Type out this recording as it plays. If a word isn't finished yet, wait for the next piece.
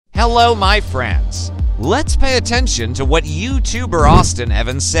Hello, my friends. Let's pay attention to what YouTuber Austin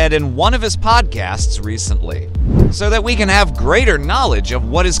Evans said in one of his podcasts recently, so that we can have greater knowledge of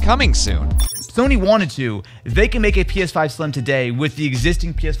what is coming soon. Sony wanted to, they can make a PS5 Slim today with the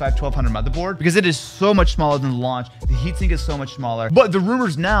existing PS5 1200 motherboard because it is so much smaller than the launch. The heatsink is so much smaller. But the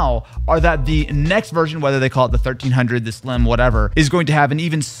rumors now are that the next version, whether they call it the 1300, the Slim, whatever, is going to have an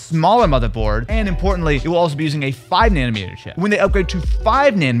even smaller motherboard. And importantly, it will also be using a 5nm chip. When they upgrade to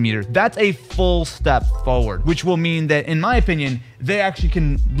 5nm, that's a full step forward, which will mean that, in my opinion, they actually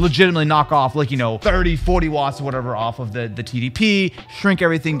can legitimately knock off, like, 30, 40 watts or whatever off of the TDP, shrink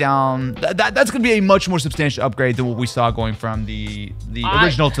everything down. That's going to be a much more substantial upgrade than what we saw going from the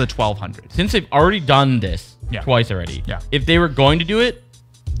original to the 1200. Since they've already done this twice already, if they were going to do it,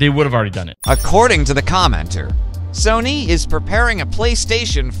 they would have already done it. According to the commenter, Sony is preparing a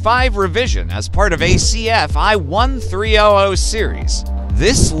PlayStation 5 revision as part of ACF i1300 series.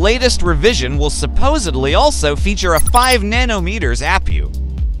 This latest revision will supposedly also feature a 5nm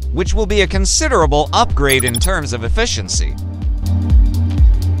APU, which will be a considerable upgrade in terms of efficiency.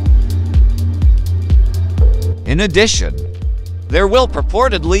 In addition, there will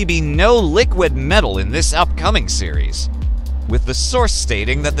purportedly be no liquid metal in this upcoming series, with the source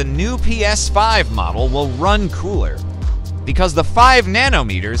stating that the new PS5 model will run cooler, because the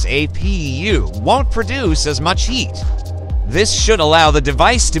 5nm APU won't produce as much heat. This should allow the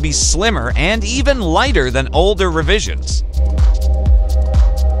device to be slimmer and even lighter than older revisions.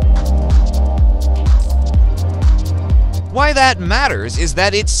 Why that matters is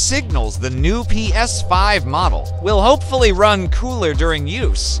that it signals the new PS5 model will hopefully run cooler during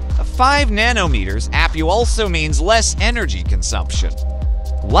use. A 5nm APU also means less energy consumption,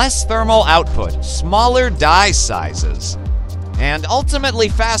 less thermal output, smaller die sizes, and ultimately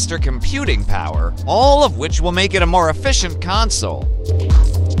faster computing power, all of which will make it a more efficient console.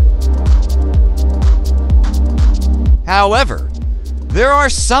 However, there are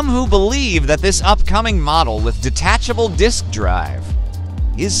some who believe that this upcoming model with detachable disk drive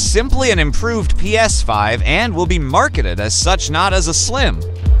is simply an improved PS5 and will be marketed as such, not as a Slim.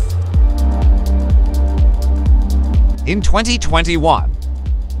 In 2021,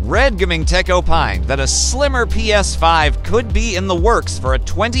 Red Gaming Tech opined that a slimmer PS5 could be in the works for a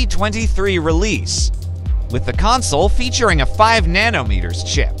 2023 release, with the console featuring a 5nm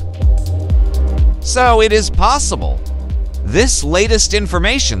chip. So it is possible this latest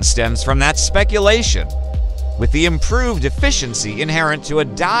information stems from that speculation, with the improved efficiency inherent to a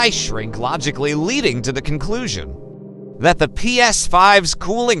die shrink logically leading to the conclusion that the PS5's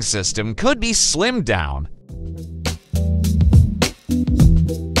cooling system could be slimmed down.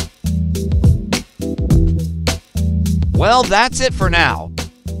 Well, that's it for now.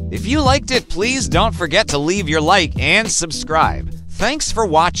 If you liked it, please don't forget to leave your like and subscribe. Thanks for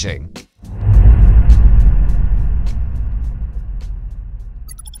watching.